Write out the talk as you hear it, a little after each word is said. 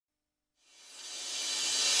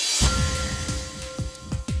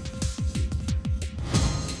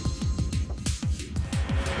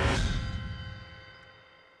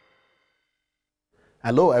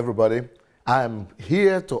Hello, everybody. I'm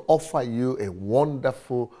here to offer you a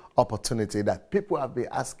wonderful opportunity that people have been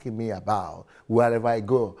asking me about wherever I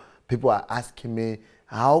go. People are asking me,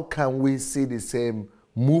 how can we see the same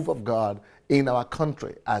move of God in our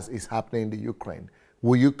country as is happening in the Ukraine?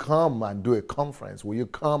 Will you come and do a conference? Will you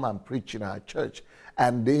come and preach in our church?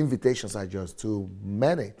 And the invitations are just too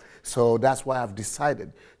many. So that's why I've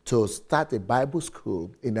decided to start a Bible school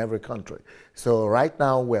in every country. So right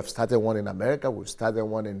now we have started one in America, we've started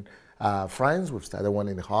one in France, we've started one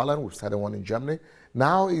in Holland, we've started one in Germany.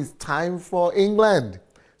 Now it's time for England.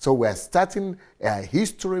 So we're starting a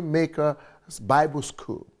History Maker Bible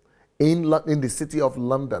school in the city of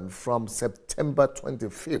London from September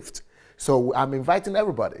 25th. So I'm inviting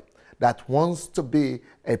everybody that wants to be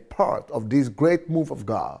a part of this great move of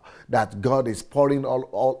God that God is pouring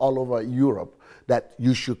all over Europe, that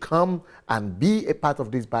you should come and be a part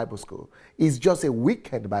of this Bible school. It's just a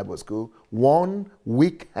weekend Bible school, 1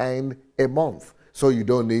 weekend a month. So you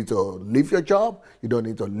don't need to leave your job, you don't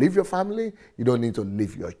need to leave your family, you don't need to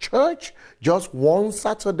leave your church, just 1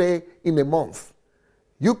 Saturday in a month.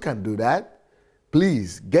 You can do that.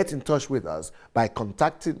 Please get in touch with us by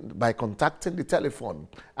contacting the telephone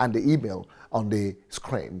and the email on the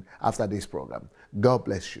screen after this program. God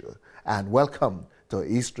bless you and welcome to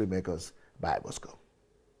History Makers Bible School.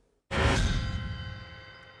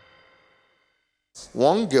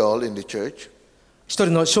 One girl in the church, 一人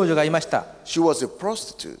の少女がいました。 she was a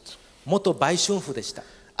prostitute 元売春婦でした。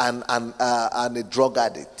 and a drug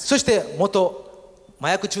addict. そして元麻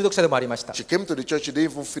薬中毒者でもありました。 She came to the church, she didn't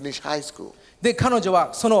even finish high school. で、彼女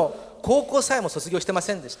はその高校さえも卒業してま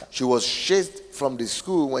せんでした。 She was chased from the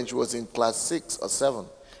school when she was in class 6 or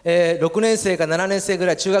 7. 6年生か7年生ぐ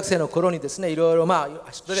らい中学生の頃にですね、いろいろ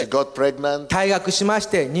She got pregnant. 退学しまし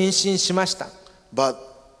て妊娠しました。 But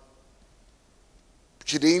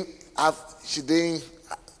she didn't have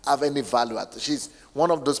any value at it. She's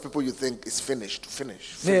one of those people you think is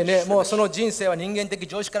finished. もうその人生は人間的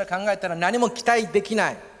常識から考えたら何も期待でき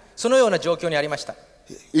ない。そのような状況にありました。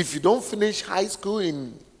 If you don't finish high school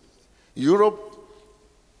in Europe,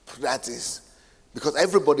 that is because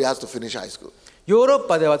everybody has to finish high school. ヨーロッ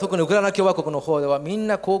パでは特にウクライナ共和国の方ではみん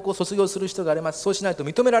な高校卒業する人があります。そうしないと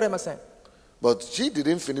認められません。 But she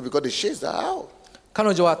didn't finish because they chased her out.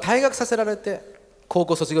 彼女は退学させられて高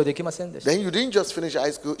校卒業できませんでした。 Then you didn't just finish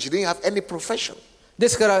high school, she didn't have any profession. で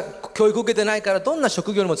すから教育を受けてないからどんな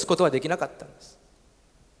職業にも就くことはできなかったんです。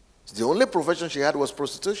 The only profession she had was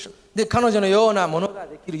prostitution. で、彼女のようなものが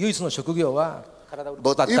できる唯一の職業は体を売る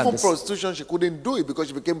ことだ But ったん even です。 prostitution, she couldn't do it because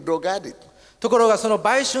she became drug addict. ところがその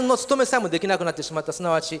売春の務めさえもできなくなってしまった、すな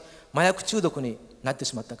わち麻薬中毒になって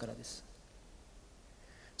しまったからです。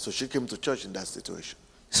 So she came to church in that situation.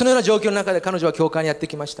 そのような状況の中で彼女は教会にやって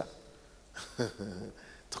きました。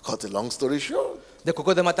 To cut a long story short, で、こ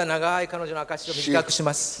こでまた長い彼女の証を短くし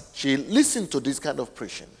ます。 she listened to this kind of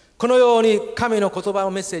preaching このように神の言葉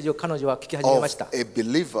のメッセージを彼女は聞き始め of ました。 a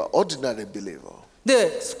believer, ordinary believer,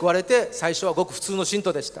 で、救われて最初はごく普通の信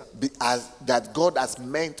徒でした。 that God has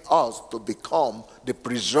meant us to become the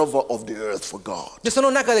preserver of the earth for God. で、そ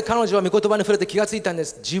の中で彼女は御言葉に触れて気がついたんで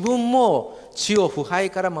す。自分も地を腐敗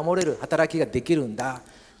から守れる働きができるんだ。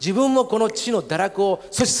自分もこの地の堕落を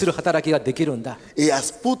阻止する働きができるんだ。 He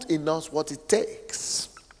has put in us what it takes.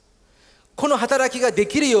 この働きがで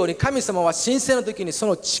きるように神様は神聖の時にそ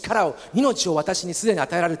の力を、命を私にすでに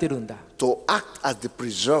与えられているんだ。 To act as the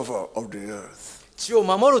preserver of the earth. 地を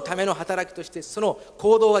守るための働きとしてその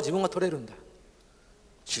行動が自分は取れるんだ。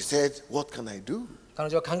 She said, "What can I do? 彼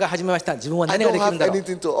女は考え始めました。自分は I 何が don't できる have んだろう。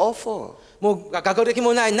 anything to offer." もう学校的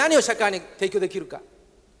もない、何を社会に提供できるか。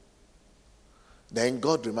 Then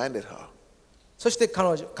God reminded her そして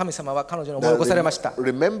神様は彼女に思い起こされました。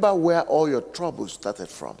 remember where all your troubles started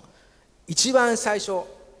from. 一番最初、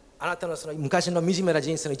あなたのその昔の惨めな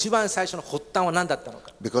人生の一番最初の発端は何だったの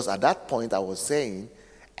か。 Because at that point I was saying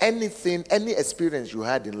anything, any experience you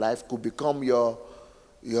had in life could become your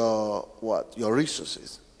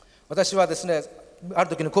resources. 私はですね、ある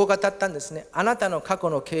時にこう語ったんですね。あなたの過去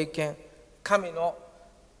の経験、神の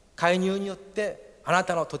介入によってあな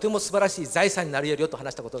たのとても素晴らしい財産になり得るよと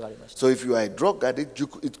話したことがありました。 So if you are a drug addict,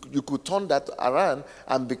 you could turn that around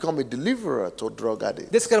and become a deliverer to drug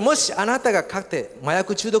addicts. ですからもしあなたがかつて麻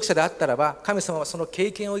薬中毒者であったらば、神様はその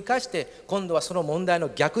経験を生かして今度はその問題の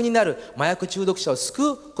逆になる麻薬中毒者を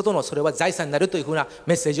救うことのそれは財産になるというふうな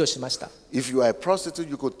メッセージをしました。 If you are a prostitute,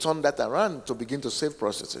 you could turn that around to begin to save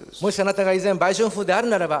prostitutes. もしあなたが以前売春婦である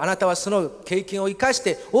ならば、あなたはその経験を生かし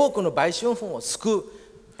て多くの売春婦を救う、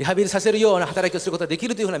リハビリさせるような働きをすることができ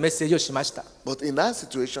るというふうなメッセージをしました。 But in that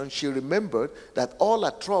situation, she remembered that all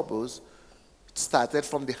her troubles started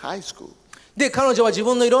from the high school. で彼女は自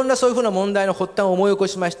分のいろんなそういうふうな問題の発端を思い起こ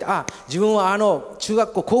しまして、自分は中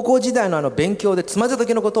学校高校時代の勉強でつまずいた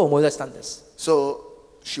時のことを思い出したんです。So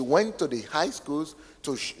she went to the high schools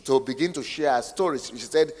to begin to share her stories. She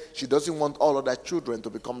said she doesn't want all other children to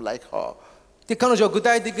become like her. で彼女は具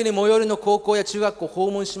体的に最寄りの高校や中学校を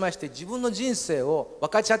訪問しまして、自分の人生を分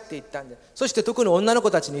かち合っていったんです。そして特に女の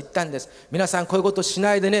子たちに言ったんです。皆さんこういうことをし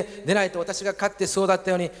ないでね、でないと私がかつてそうだっ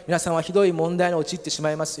たように皆さんはひどい問題に陥ってし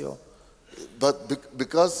まいますよ。But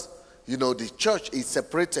because the church is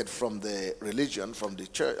separated from the religion, from the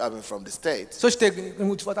church, from the state. そして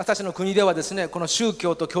私たちの国ではですね、この宗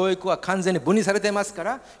教と教育は完全に分離されていますか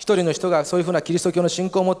ら、一人の人がそういうふうなキリスト教の信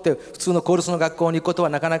仰を持って普通のコールスの学校に行くことは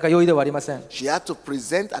なかなか容易ではありません。She had to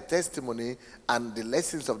present a testimony and the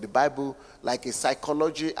lessons of the Bible like a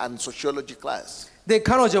psychology and sociology class. で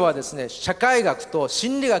彼女はですね、社会学と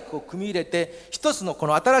心理学を組み入れて一つのこ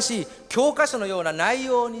の新しい教科書のような内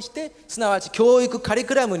容にして、すなわち教育カリ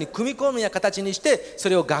キュラムに組み込むような形にして、そ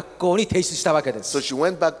れを学校に提出したわけです。So she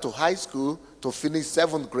went back to high school to finish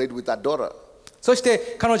 7th grade with her daughter. そし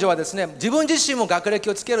て彼女はですね、自分自身も学歴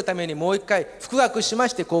をつけるためにもう一回復学しま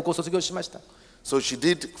して高校を卒業しました。So she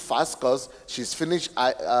did fast course. She's finished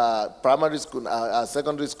primary school,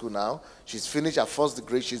 secondary school now. She's finished her first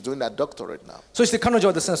degree. She's doing her doctorate now. そして彼女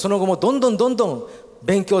はですね、その後もどんどん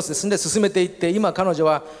勉強をですね、進めていって、今彼女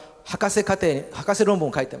は博士論文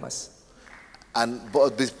を書いています。But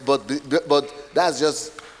that's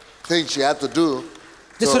just thing she had to do.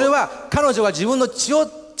 でそれは彼女は自分の知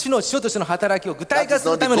のとしての働きを具体化す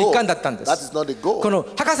るための一環だったんです。That is not the goal. この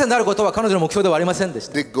博士になることは彼女の目標ではありませんでし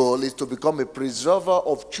た。The goal is to become a preserver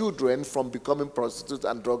of children from becoming prostitutes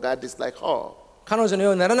and drug addicts like her. 彼女の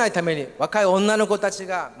ようにならないために、若い女の子たち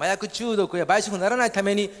が麻薬中毒や売春にならないた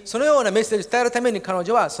めに、そのようなメッセージを伝えるために彼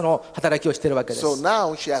女はその働きをしているわけです。So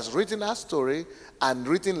now she has written her story and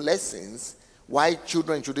written lessons why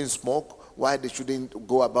children shouldn't smoke, why they shouldn't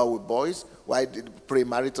go about with boys, why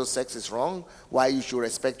premarital sex is wrong, why you should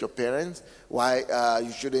respect your parents, why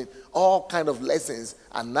you shouldn't, all kind of lessons.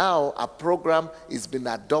 And now a program is being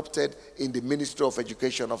adopted in the Ministry of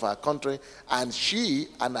Education of our country, and she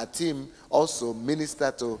and her team also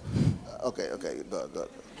minister to, go.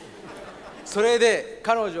 それで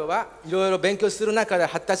彼女はいろいろ勉強する中で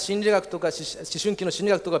発達心理学とか思春期の心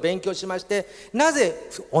理学とか勉強しまして、なぜ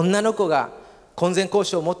女の子が婚前交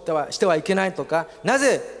渉を持ってはしてはいけないとか、な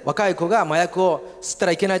ぜ若い子が麻薬を吸った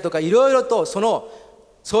らいけないとか、いろいろとそ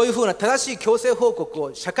ういうふうな正しい強制報告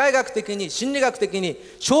を社会学的に心理学的に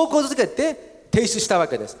証拠づけて提出したわ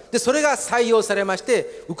けです。でそれが採用されまし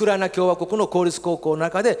て、ウクライナ共和国の公立高校の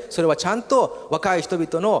中でそれはちゃんと若い人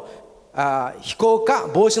々の非行化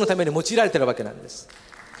防止のために用いられているわけなんです。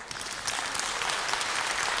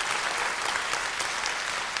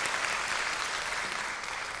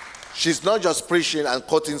She's not just preaching and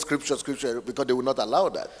quoting scripture because they will not allow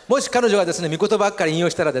that. もし彼女がですね、御言葉ばっかり引用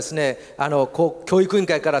したらですね、教育委員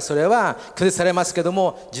会からそれは拒絶されますけど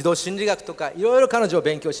も、児童心理学とかいろいろ彼女を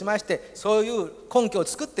勉強しまして、そういう根拠を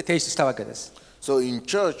作って提出したわけです。So in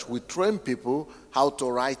church we train people how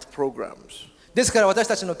to write programs. ですから私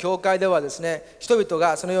たちの教会ではですね、人々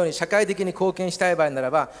がそのように社会的に貢献したい場合なら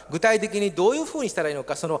ば、具体的にどういうふうにしたらいいの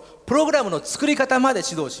か、そのプログラムの作り方まで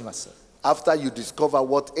指導します。After you discover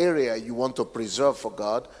what area you want to preserve for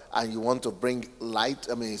God and you want to bring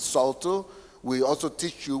salt to, we also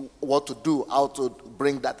teach you what to do, how to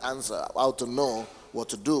bring that answer, how to know what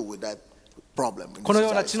to do with that problem. この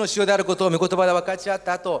ような地の塩であることを御言葉で分かち合っ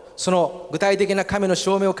た後、その具体的な神の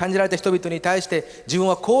証明を感じられた人々に対して、自分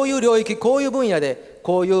はこういう領域、こういう分野で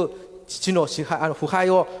こういう地の腐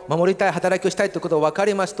敗を守りたい、働きをしたいということが分か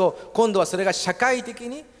りますと、今度はそれが社会的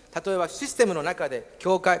に、例えばシステムの中で、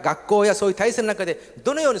教会、学校やそういう体制の中で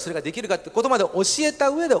どのようにそれができるかということまで教えた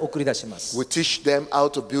上で送り出します。We teach them how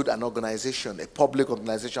to build an organization, a public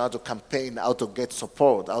organization, how to campaign, how to get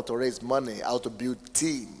support, how to raise money, how to build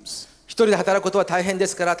teams. 一人で働くことは大変で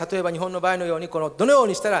すから、例えば日本の場合のようにどのよう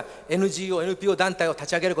にしたら NGO、NPO 団体を立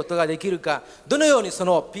ち上げることができるか、どのようにそ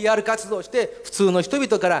の PR 活動をして普通の人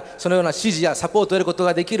々からそのような支持やサポートを得ること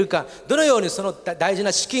ができるか、どのようにその大事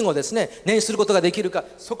な資金をですね、捻出することができるか、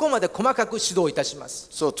そこまで細かく指導いたします。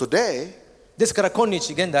So today, ですから今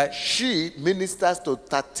日現代、 she ministers to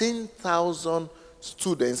 13,000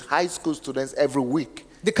 students, high school students every week.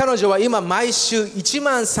 で彼女は今毎週1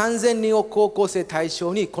万3000人を高校生対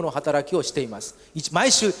象にこの働きをしています。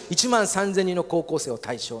毎週1万3000人の高校生を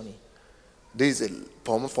対象に。This is a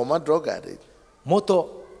former drug addict,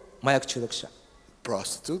 元麻薬中毒者、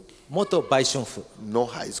 prostitute, 元売春婦、 no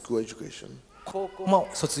high school education. 高校も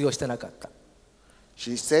卒業してなかった。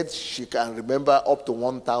 She said she can remember up to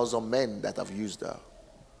 1,000 men that have used her.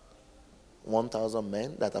 1,000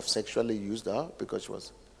 men that have sexually used her because she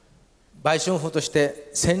was. 売春婦として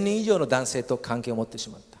1000人以上の男性と関係を持ってし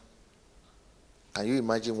まった。 Can you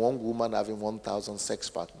imagine one woman having 1,000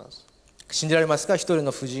 sex partners? 信じられますか？一人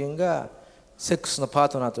の婦人がセックスのパー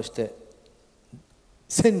トナーとして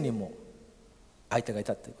1000人も相手がい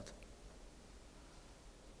たということ。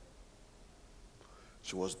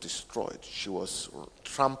 She was destroyed. She was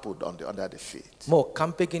trampled under the feet. もう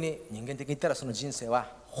完璧に人間的に言ったらその人生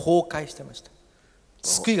は崩壊してました。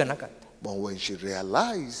救いがなかった。 But when she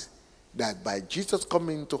realized that by Jesus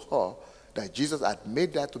coming to her, that Jesus had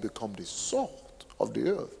made her to become the salt of the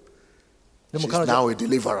earth, she's now a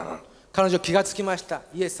deliverer. 彼女気がつきました。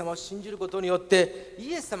イエス様を信じることによって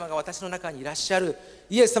イエス様が私の中にいらっしゃる。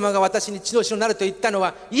イエス様が私に血の塩になると言ったの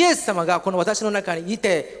は、イエス様がこの私の中にい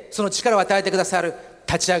てその力を与えてくださる。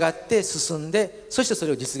立ち上がって進んで、そしてそ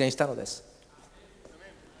れを実現したのです。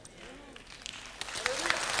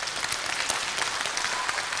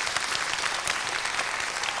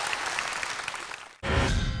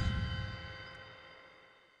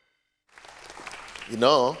 You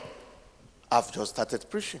know, I've just started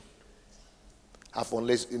preaching. I've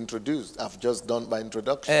only introduced. I've just done my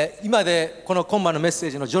introduction. 今でこの今晩のメッセー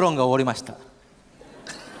ジの序論が終わりました。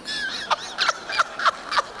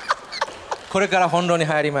これから本論に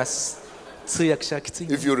入ります。通訳者はきつい。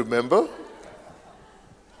 If you remember,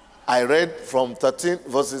 I read from 13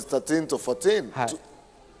 verses 13 to 14,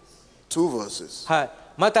 two verses. はい。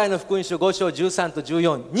マタイの福音書5章13と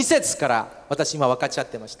14、2節から私今分かっちゃっ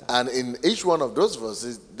てました。 And in each one of those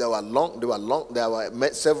verses, there were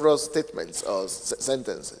several statements or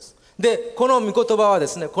sentences. で、この御言葉はで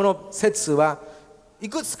すね、この節はい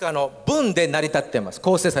くつかの文で成り立っています。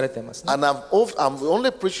構成されています、ね。And I'm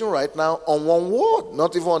only preaching right now on one word,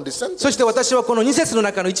 not even on the sentence. そして私はこの2節の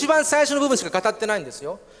中の一番最初の部分しか語ってないんです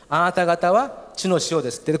よ。あなた方は地の塩で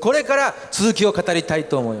すって。これから続きを語りたい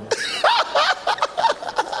と思います。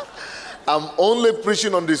I'm only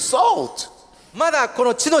preaching on the salt. まだこ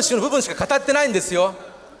の地の塩の部分しか語ってないんですよ。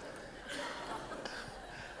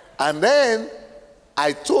And then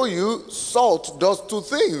I told you salt does two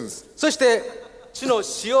things. そして地の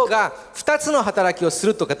塩が2つの働きをす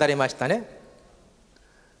ると語りましたね。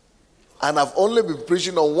And I've only been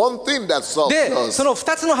preaching on one thing that salt で、 does. その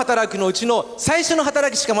2つの働きのうちの最初の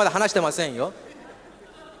働きしかまだ話してませんよ。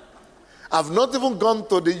I've not even gone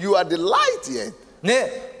to the you are the light yet.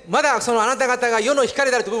 ね、まだそのあなた方が世の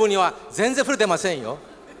光であるという部分には全然触れてませんよ。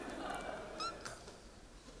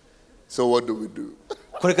So what do we do?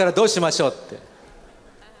 これからどうしましょうって。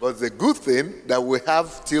But the good thing that we have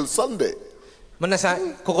till Sunday. 皆さ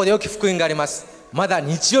ん、ここで良き福音があります。まだ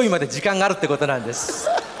日曜日まで時間があるってことなんです。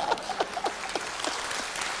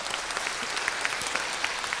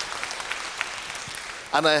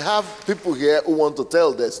And I have people here who want to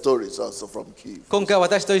tell their stories also from Kiev. 今回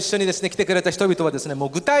私と一緒にですね来てくれた人々はですね、もう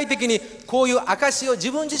具体的にこういう証を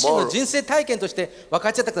自分自身の人生体験として分か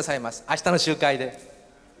っちゃってくださいます。明日の集会で。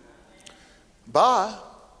But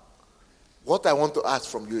what I want to ask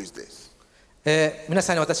from you is this. 皆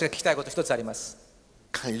さんに私が聞きたいこと一つあります。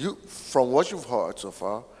 Can you, from what you've heard so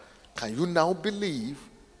far, can you now believe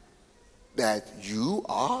that you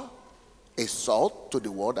are a salt to the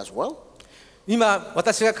world as well? 今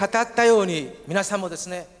私が語ったように皆さんもです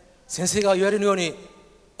ね、先生が言われるように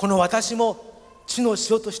この私も地の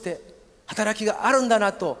塩として働きがあるんだ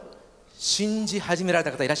なと信じ始められ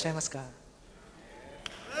た方いらっしゃいますか？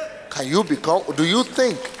 Can you become, do you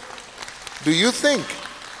think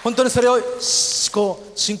本当にそれを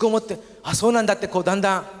信仰を持って、あ、そうなんだってこうだん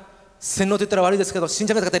だん洗脳と言ったら悪いですけど信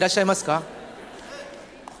じられた方いらっしゃいますか？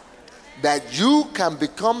 that you can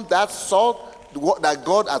become that salt that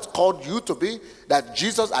God has called you to be, that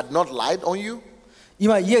Jesus had not lied on you?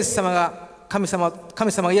 今イエス様が神様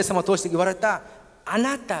がイエス様を通して言われたあ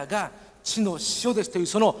なたが地の塩ですという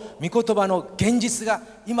その御言葉の現実が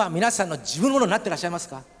今皆さんの自分のものになっていらっしゃいます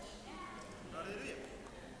か？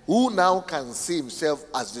 Who now can see himself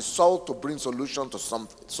as the salt to bring solution to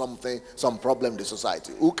some problem in the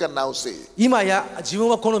society? Who can now say? 今や自分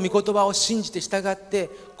はこの御言葉を信じて従って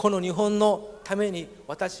この日本のために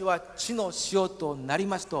私は地の塩となり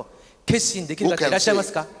ますと決心できる方いらっしゃいま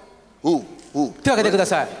すか？ Who? 手を挙げてくだ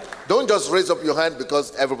さい。 Don't just raise up your hand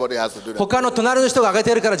because everybody has to do that. 他の隣の人が挙げ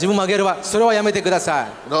ているから自分も挙げるわ。それはやめてくださ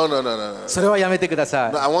い。 No. それはやめてくださ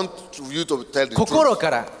い。 No, I want you to tell the 心 truth か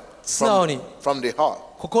ら素直に from the heart.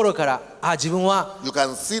 心から自分は You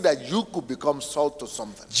can see that you could become salt to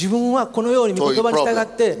something. 自分はこのように御言葉に従っ To a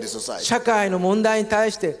problem in て the society. 社会の問題に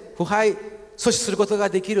対して腐敗阻止することが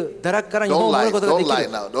できる。堕落から日本を Don't 守 lie. ることがで Don't き lie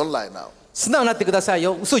る。 now. Don't lie now. 素直になってください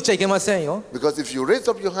よ。嘘言っちゃいけませんよ。 Because if you raise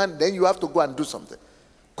up your hand, then you have to go and do something.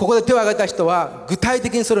 ここで手を挙げた人は具体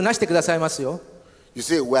的にそれをなしてくださいますよ。You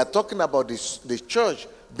see, we are talking about the church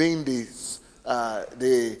being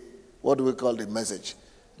what do we call the message?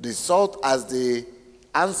 The salt as the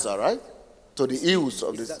answer, right? To the ills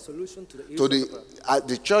of this.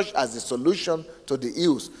 The church as the solution to the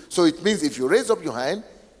ills. So it means if you raise up your hand,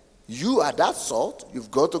 you are that salt. You've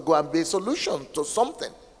got to go and be a solution to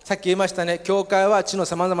something. さっき言いましたね、教会は地の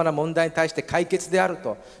さまざまな問題に対して解決である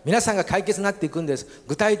と。皆さんが解決になっていくんです。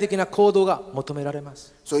具体的な行動が求められま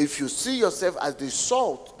す。So if you see yourself as the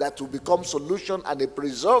salt that will become solution and a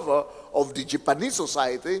preserver of the Japanese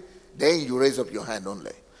society, then you raise up your hand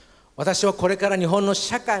only. 私はこれから日本の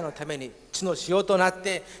社会のために地の塩となっ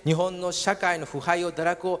て日本の社会の腐敗を堕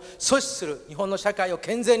落を阻止する、日本の社会を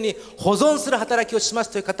健全に保存する働きをします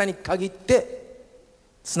という方に限って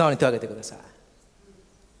素直に手を挙げてください。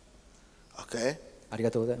Okay. あり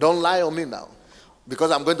がとうございます。 Don't lie on me now,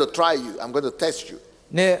 because I'm going to try you. I'm going to test you.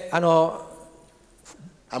 ね、I'm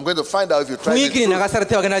going to find out if you try 雰囲気に the 流 truth. され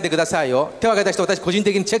手を挙げないでくださいよ。手を挙げた人、私個人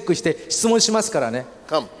的にチェックして質問しますからね。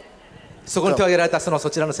 Come. そこに手を挙げられたそ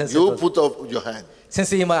ちらの先生 You と put up your hand. 先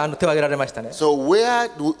生今手を挙げられましたね。 So where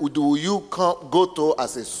do you go to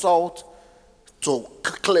as a salt to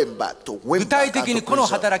claim back, to win 具体 back, 的 and に to この preserve?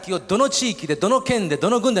 働きをどの地域でどの県でど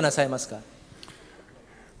の郡でなさいますか。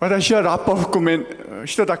私はラッパを含め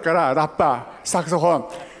人だからラッパー、サクソフォン、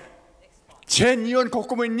全日本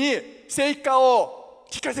国民に成果を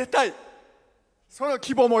聞かせたい、その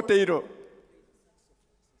希望を持っている。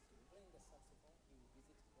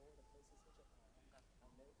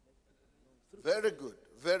Very good,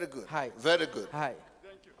 very good, はい very good. はい。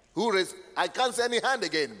 Who raised? I can't see any hand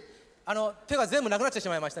again. 手が全部なくなってし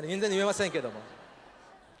まいましたね。全然言えませんけども。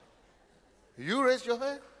You raise your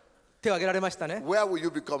hand. 手を挙げられましたね。 Where will you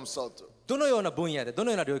become salt? どのような分野でどの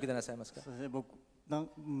ような領域でなさいますか。そうですね、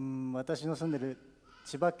私の住んでる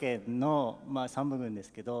千葉県の、3部郡で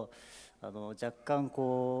すけど、若干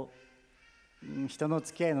人の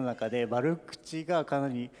付き合いの中で悪口がかな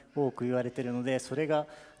り多く言われているので、それが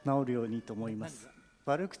治るようにと思います。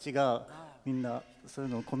悪口がみんなそうい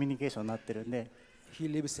うのコミュニケーションになってるんで。He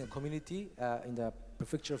lives in a community in the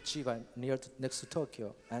prefecture of Chiba, next to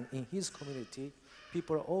Tokyo, and in his community,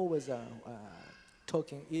 people are always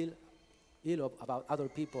talking ill about other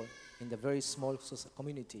people in the very small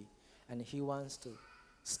community, and he wants to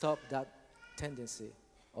stop that tendency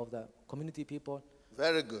of the community people.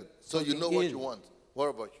 Very good. So you know what you want. What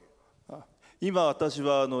about you? 今私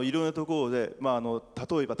はいろんなところで、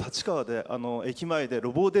例えば立川で駅前で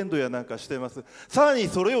ロボ伝道やなんかしています。さらに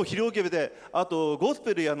それを広げて、あとゴス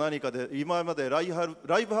ペルや何かで今までライブ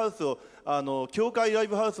ハウスを教会ライ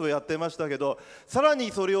ブハウスをやってましたけど、さら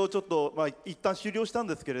にそれをちょっと一旦終了したん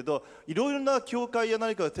ですけれど、いろいろな教会や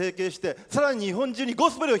何かを提携して、さらに日本中に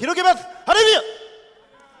ゴスペルを広げます。ハレルヤ。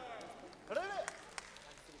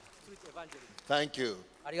Thank you.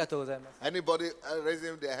 ありがとうございます。 Anybody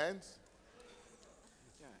raising their hands?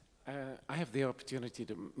 I have the opportunity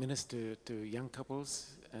to minister to young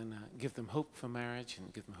couples and give them hope for marriage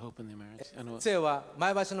and give them hope in their marriage. 先生は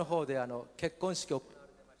前橋の方で結婚式を行わ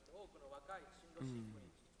れまして、多くの若い新郎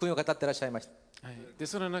新婦を語っていらっしゃいました。はい、で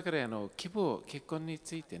その中で結婚に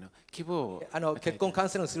ついての希望を結婚カウン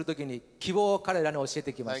セリングするときに希望を彼らに教え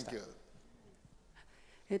てきました。Thank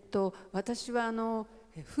you. 私は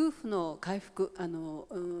夫婦の回復、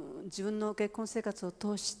自分の結婚生活を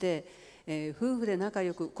通して、夫婦で仲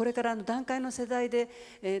良く、これから段階の世代で、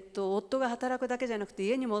夫が働くだけじゃなくて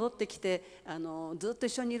家に戻ってきてずっと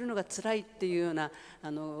一緒にいるのが辛いっていうような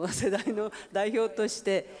世代の代表とし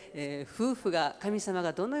て、夫婦が神様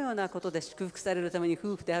がどのようなことで祝福されるために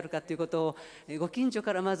夫婦であるかということをご近所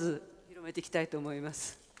からまず広めていきたいと思いま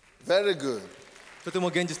す。 Very good. とても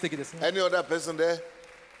現実的ですね。 Any other person there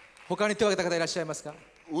他に手を挙げた方いらっしゃいますか。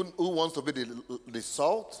 who wants to be the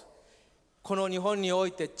salt? この日本にお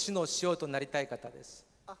いて地の塩となりたい方です。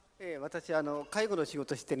私介護の仕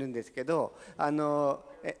事してるんですけど、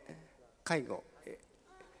介護。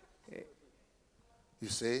You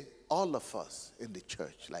say all of us in the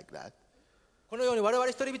church like that. このように我々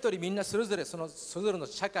一人一人みんなそれぞれの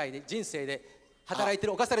社会で人生で働いてい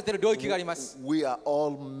る侵されている領域があります。We are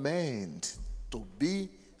all meant to be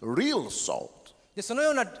real salt. でその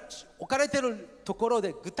ような置かれているところ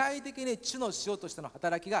で具体的に地の塩としての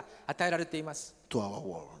働きが与えられています。To our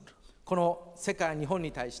world. この世界日本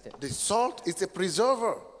に対して The salt is a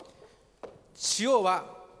preserver 塩は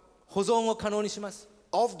保存を可能にします。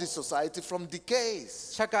 of the society from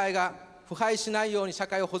decays. 社会が腐敗しないように社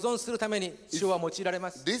会を保存するために塩は用いられ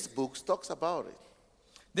ます。 This book talks about it.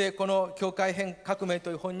 でこの教会編革命と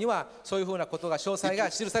いう本にはそういうふうなことが詳細が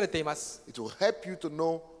記されています。 It will help you to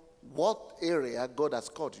know what area God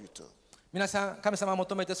has called you to. 皆さん、神様を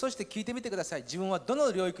求めて、そして聞いてみてください。自分はど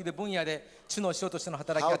の領域で分野で知能しようとしての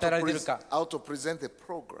働きが与えられているか。How to present a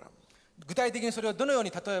program 具体的にそれをどのよう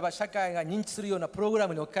に、例えば社会が認知するようなプログラ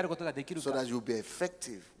ムに置き換えることができる so か。 that you'll be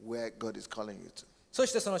effective where God is calling you to. そ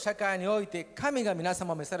してその社会において神が皆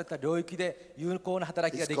様を召された領域で有効な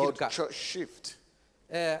働きが It's できる called か。 church shift.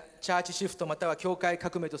 チャーチシフトまたは教会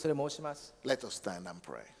革命とそれを申します。 Let us stand and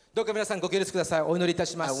pray. どうか皆さんご起立ください。お祈りいた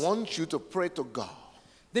しま I す。 want you to pray to God,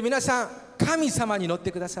 で、皆さん、神様に祈っ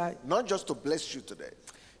てください。 not just to bless you today.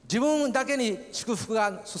 自分だけに祝福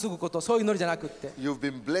が注ぐこと、そういう祈りじゃなくって、 You've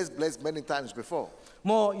been blessed many times before.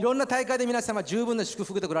 もういろんな大会で皆様十分な祝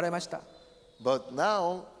福でおられました。 But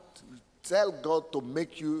now, tell God to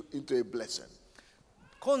make you into a blessing.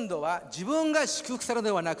 今度は自分が祝福されるの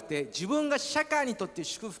ではなくて、自分が社会にとって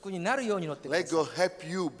祝福になるように祈ってくだ Let さい。 God help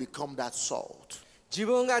you become that salt. 自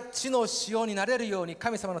分が地の塩になれるように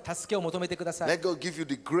神様の助けを求めてください。 Let God give you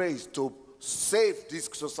the grace to save this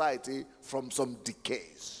society from some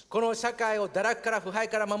decays. この社会を堕落から腐敗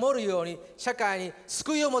から守るように、社会に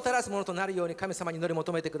救いをもたらすものとなるように神様に祈り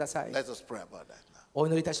求めてください。 Let us pray about that now. お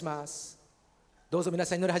祈りいたします。どうぞ皆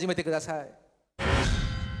さん祈り始めてください。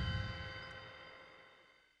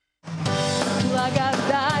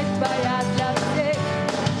 Благодать Твоя для всех,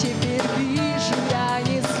 теперь вижу, я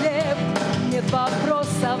не слеп, нет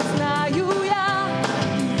вопросов, знаю я,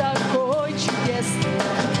 Ты такой чудесный,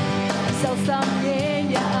 взял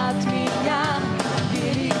сомнения от меня,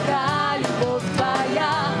 велика любовь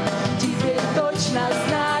Твоя, теперь точно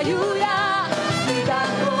знаю я, Ты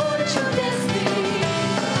такой чудесный.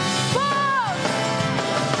 Бог,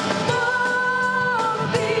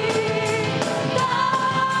 Ты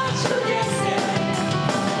так чудесен.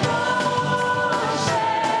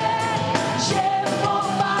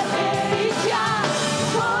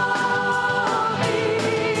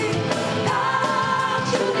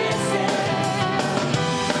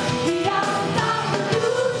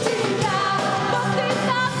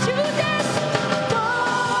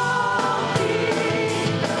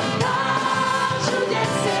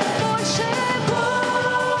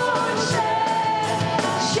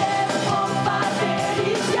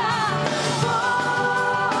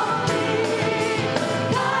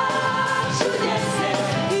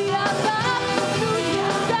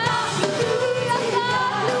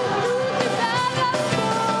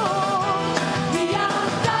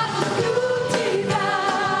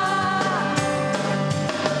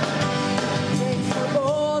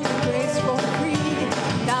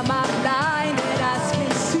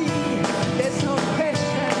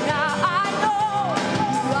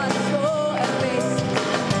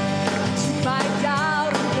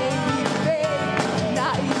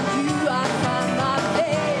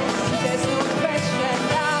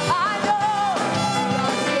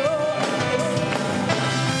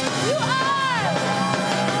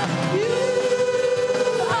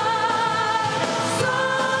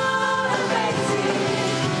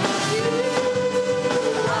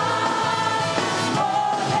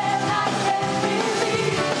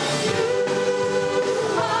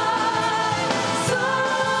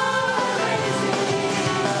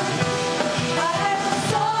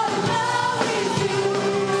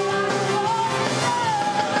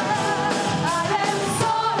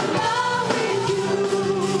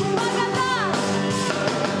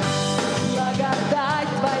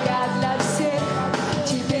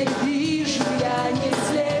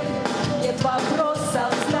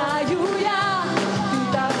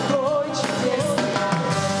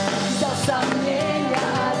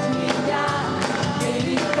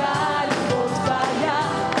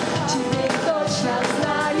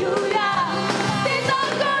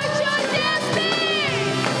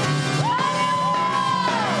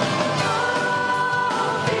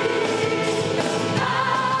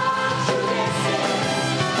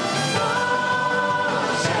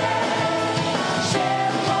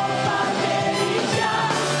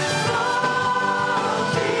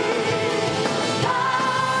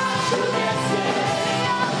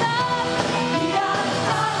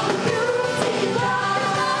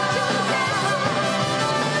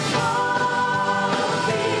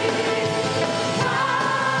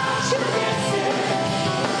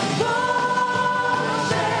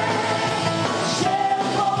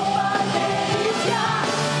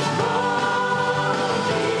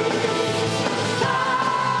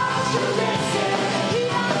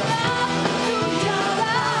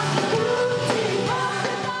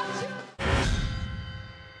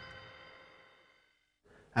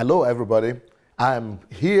 Hello, everybody. I'm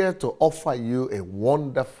here to offer you a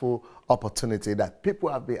wonderful opportunity that people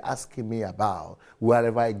have been asking me about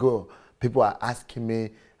wherever I go. People are asking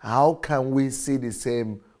me, how can we see the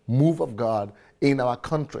same move of God in our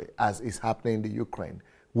country as is happening in the Ukraine?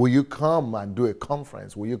 Will you come and do a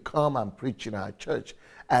conference? Will you come and preach in our church?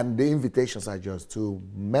 And the invitations are just too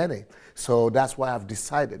many. So that's why I've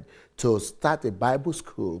decided to start a Bible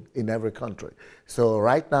school in every country. So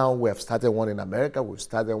right now we have started one in America, we've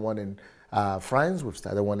started one in France, we've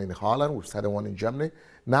started one in Holland, we've started one in Germany.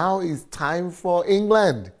 Now it's time for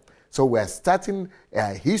England. So we're starting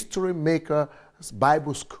a History Maker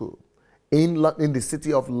Bible School in the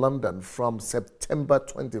city of London from September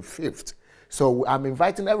 25th. So I'm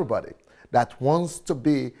inviting everybody that wants to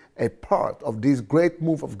be a part of this great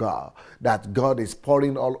move of God that God is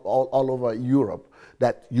pouring all over Europe,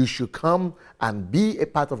 that you should come and be a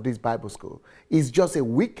part of this Bible school. It's just a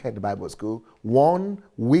weekend Bible school, 1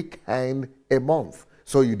 weekend a month.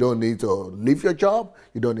 So you don't need to leave your job,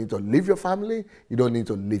 you don't need to leave your family, you don't need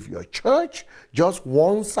to leave your church, just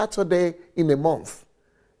 1 Saturday in a month.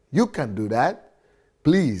 You can do that.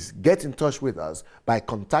 Please get in touch with us by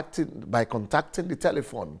contacting the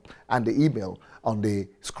telephone and the email on the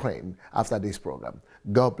screen after this program.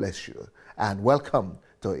 God bless you and welcome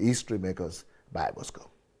to History Makers Bible School.